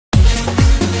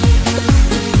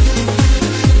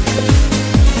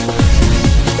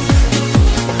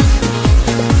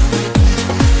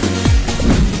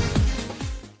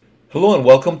Hello and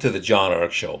welcome to the John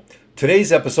Ark Show.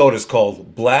 Today's episode is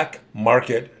called Black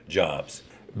Market Jobs.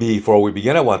 Before we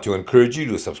begin, I want to encourage you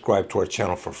to subscribe to our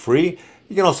channel for free.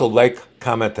 You can also like,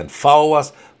 comment, and follow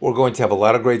us. We're going to have a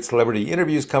lot of great celebrity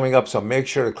interviews coming up, so make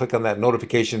sure to click on that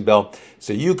notification bell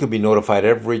so you can be notified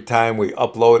every time we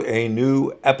upload a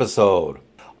new episode.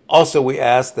 Also, we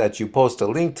ask that you post a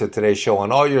link to today's show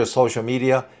on all your social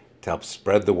media to help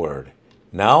spread the word.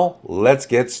 Now, let's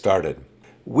get started.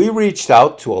 We reached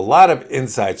out to a lot of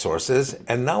inside sources,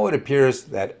 and now it appears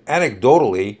that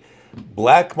anecdotally,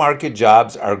 black market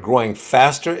jobs are growing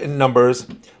faster in numbers,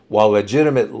 while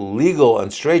legitimate legal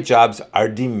and straight jobs are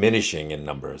diminishing in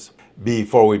numbers.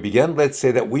 Before we begin, let's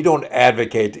say that we don't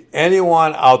advocate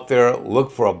anyone out there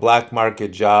look for a black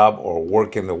market job or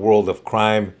work in the world of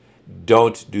crime.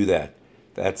 Don't do that.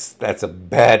 That's a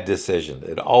bad decision.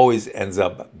 It always ends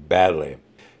up badly.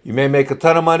 You may make a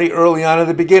ton of money early on in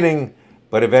the beginning,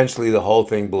 but eventually the whole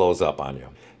thing blows up on you.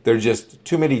 There are just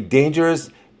too many dangers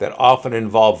that often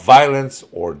involve violence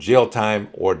or jail time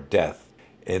or death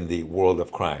in the world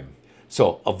of crime.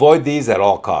 So avoid these at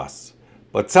all costs.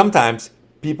 But sometimes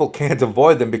people can't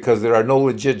avoid them because there are no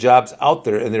legit jobs out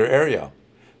there in their area.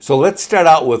 So let's start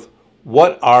out with,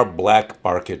 what are black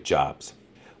market jobs?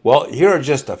 Well, here are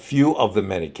just a few of the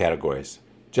many categories.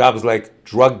 Jobs like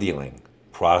drug dealing,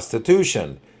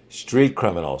 prostitution, street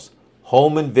criminals,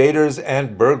 home invaders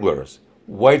and burglars,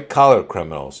 white-collar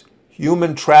criminals,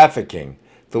 human trafficking.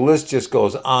 The list just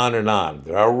goes on and on.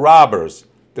 There are robbers.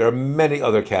 There are many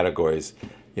other categories,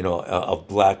 of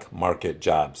black market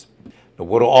jobs. Now,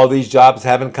 what do all these jobs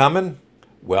have in common?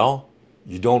 Well,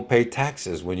 you don't pay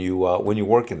taxes when you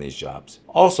work in these jobs.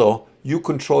 Also, you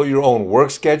control your own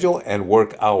work schedule and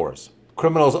work hours.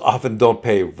 Criminals often don't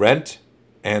pay rent,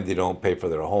 and they don't pay for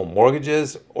their home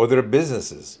mortgages or their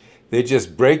businesses. They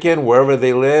just break in wherever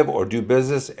they live or do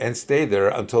business and stay there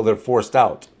until they're forced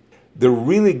out. They're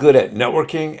really good at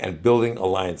networking and building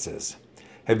alliances.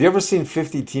 Have you ever seen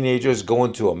 50 teenagers go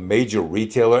into a major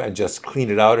retailer and just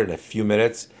clean it out in a few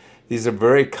minutes? These are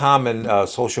very common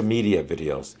social media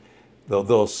videos.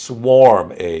 They'll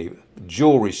swarm a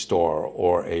jewelry store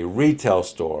or a retail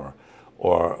store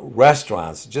or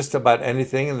restaurants, just about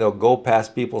anything, and they'll go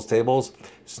past people's tables,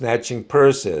 snatching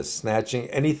purses, snatching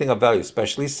anything of value,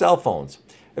 especially cell phones.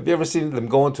 Have you ever seen them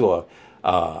go into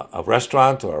a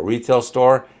restaurant or a retail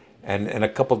store, and a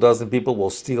couple dozen people will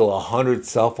steal 100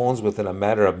 cell phones within a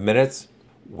matter of minutes?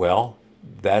 Well,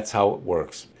 that's how it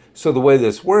works. So the way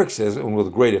this works is, and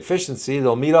with great efficiency,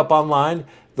 they'll meet up online,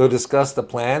 they'll discuss the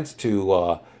plans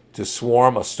to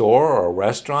swarm a store or a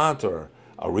restaurant or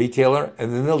a retailer,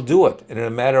 and then they'll do it. And in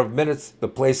a matter of minutes, the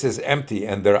place is empty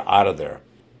and they're out of there.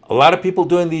 A lot of people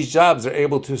doing these jobs are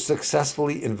able to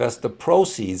successfully invest the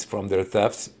proceeds from their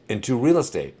thefts into real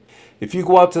estate. If you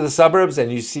go out to the suburbs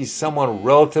and you see someone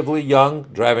relatively young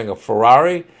driving a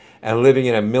Ferrari and living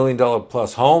in $1 million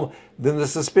plus home, then the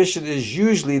suspicion is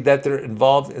usually that they're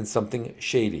involved in something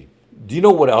shady. Do you know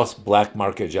what else black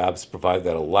market jobs provide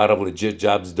that a lot of legit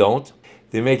jobs don't?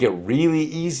 They make it really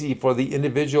easy for the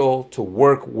individual to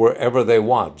work wherever they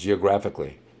want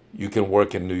geographically. You can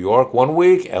work in New York one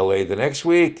week, LA the next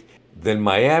week, then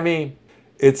Miami.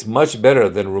 It's much better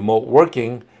than remote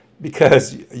working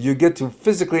because you get to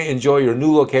physically enjoy your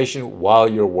new location while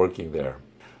you're working there.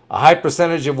 A high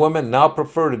percentage of women now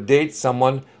prefer to date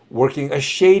someone working a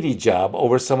shady job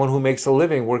over someone who makes a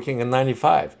living working a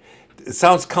 9-to-5. It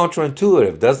sounds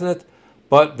counterintuitive, doesn't it?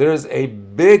 But there's a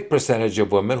big percentage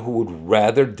of women who would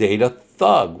rather date a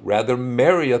thug, rather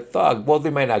marry a thug. Well, they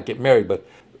might not get married, but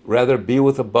rather be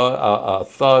with a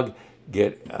thug,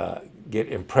 get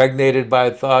impregnated by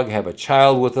a thug, have a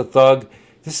child with a thug.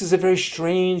 This is a very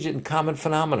strange and common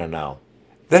phenomenon now.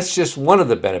 That's just one of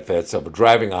the benefits of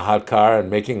driving a hot car and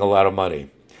making a lot of money.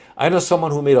 I know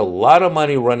someone who made a lot of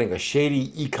money running a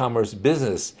shady e-commerce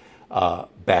business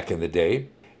back in the day.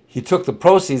 He took the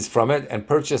proceeds from it and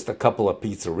purchased a couple of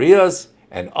pizzerias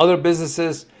and other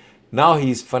businesses. Now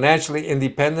he's financially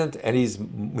independent and he's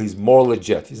more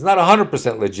legit. He's not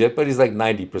 100% legit, but he's like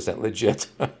 90% legit.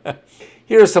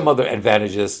 Here are some other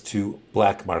advantages to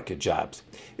black market jobs.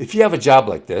 If you have a job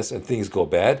like this and things go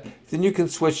bad, then you can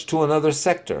switch to another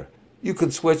sector. You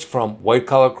can switch from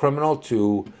white-collar criminal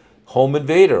to home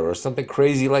invader or something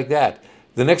crazy like that.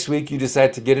 The next week you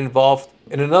decide to get involved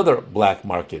in another black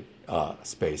market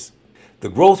space. The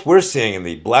growth we're seeing in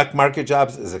the black market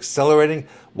jobs is accelerating,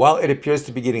 while it appears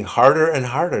to be getting harder and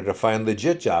harder to find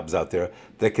legit jobs out there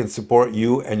that can support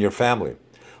you and your family.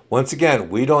 Once again,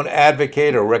 we don't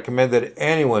advocate or recommend that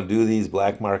anyone do these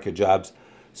black market jobs,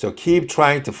 so keep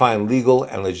trying to find legal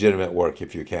and legitimate work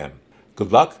if you can.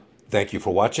 Good luck. Thank you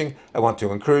for watching. I want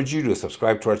to encourage you to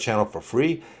subscribe to our channel for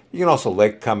free. You can also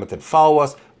like, comment, and follow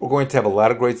us. We're going to have a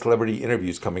lot of great celebrity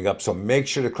interviews coming up, so make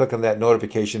sure to click on that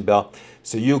notification bell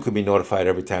so you can be notified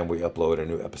every time we upload a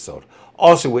new episode.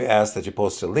 Also, we ask that you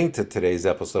post a link to today's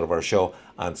episode of our show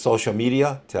on social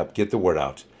media to help get the word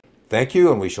out. Thank you,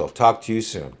 and we shall talk to you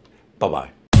soon.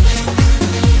 Bye-bye.